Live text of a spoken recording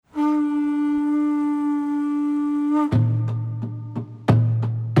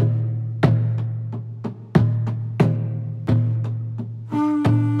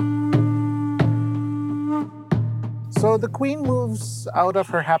So the queen moves out of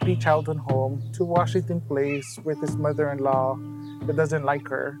her happy childhood home to Washington Place with his mother-in-law that doesn't like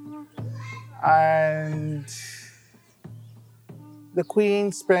her. And the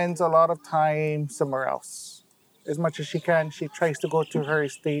queen spends a lot of time somewhere else. As much as she can, she tries to go to her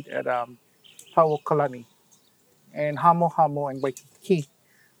estate at Pauokalani and Hamo Hamo and Waikiki,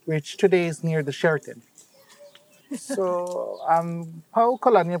 which today is near the Sheraton. So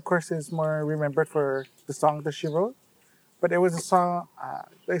Pauokalani, of course, is more remembered for the song that she wrote, but it was a song.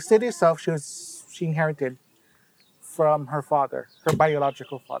 The city itself, she inherited from her father, her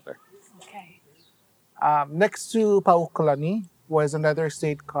biological father. Okay. Next to Pauokalani was another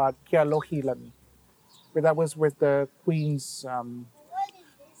estate called Kealohilani, where that was with the queen's.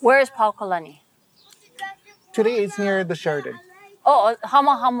 Where is Paukalani? Today it's near the Sheraton. Oh,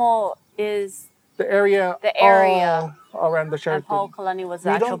 Hamo Hamo is The area, the area, all around the and Sheraton. Paukalani was the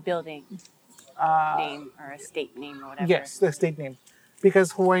We actual don't- building name or estate name or whatever. Yes, the estate name,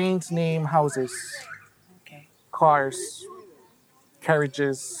 because Hawaiians name houses, Okay. cars,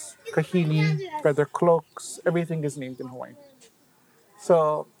 carriages, kahili, feather cloaks, everything is named in Hawaii.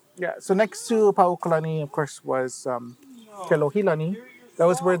 So yeah, so next to Paukalani, of course, was Kealohilani. That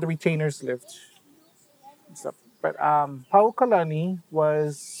was where the retainers lived. And stuff. But Paukalani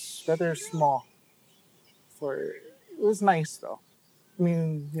was rather small. It was nice though. I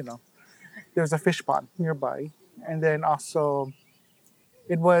mean, there's a fish pond nearby, and then also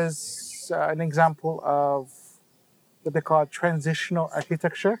it was an example of what they call transitional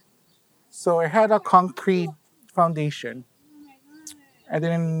architecture. So it had a concrete foundation, and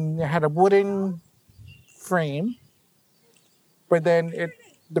then it had a wooden frame, but then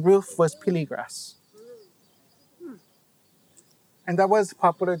the roof was pili grass, and that was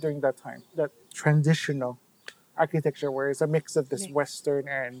popular during that time. That transitional architecture, where it's a mix of this Western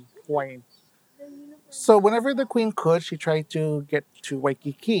and Hawaiian. So whenever the queen could, she tried to get to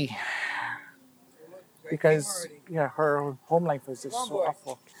Waikiki because her home life was just so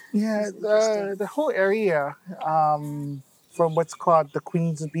awful. Yeah, the whole area, from what's called the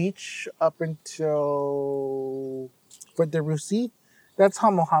Queen's Beach up until Waiderusi, that's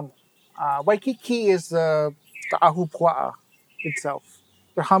Hamo Hamo. Waikiki is the Ahupua'a itself.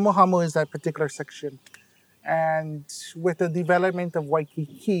 The Hamo Hamo is that particular section. And with the development of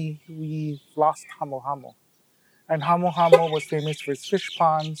Waikiki, we lost Hamo Hamo. And Hamo Hamo was famous for its fish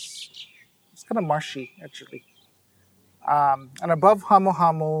ponds. It's kind of marshy, actually. And above Hamo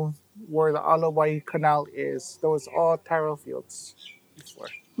Hamo, where the Alawai Canal is, there was all taro fields before.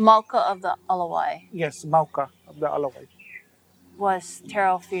 Malka of the Alawai Yes, Mauka of the Alawai. was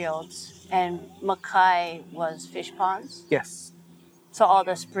taro fields, and Makai was fish ponds. Yes, So all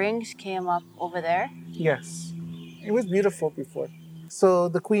the springs came up over there. yes. It was beautiful before. So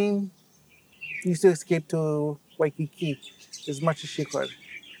the queen used to escape to Waikiki as much as she could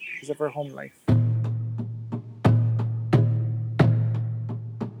because of her home life.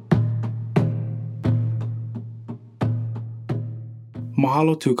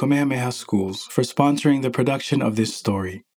 Mahalo to Kamehameha Schools for sponsoring the production of this story.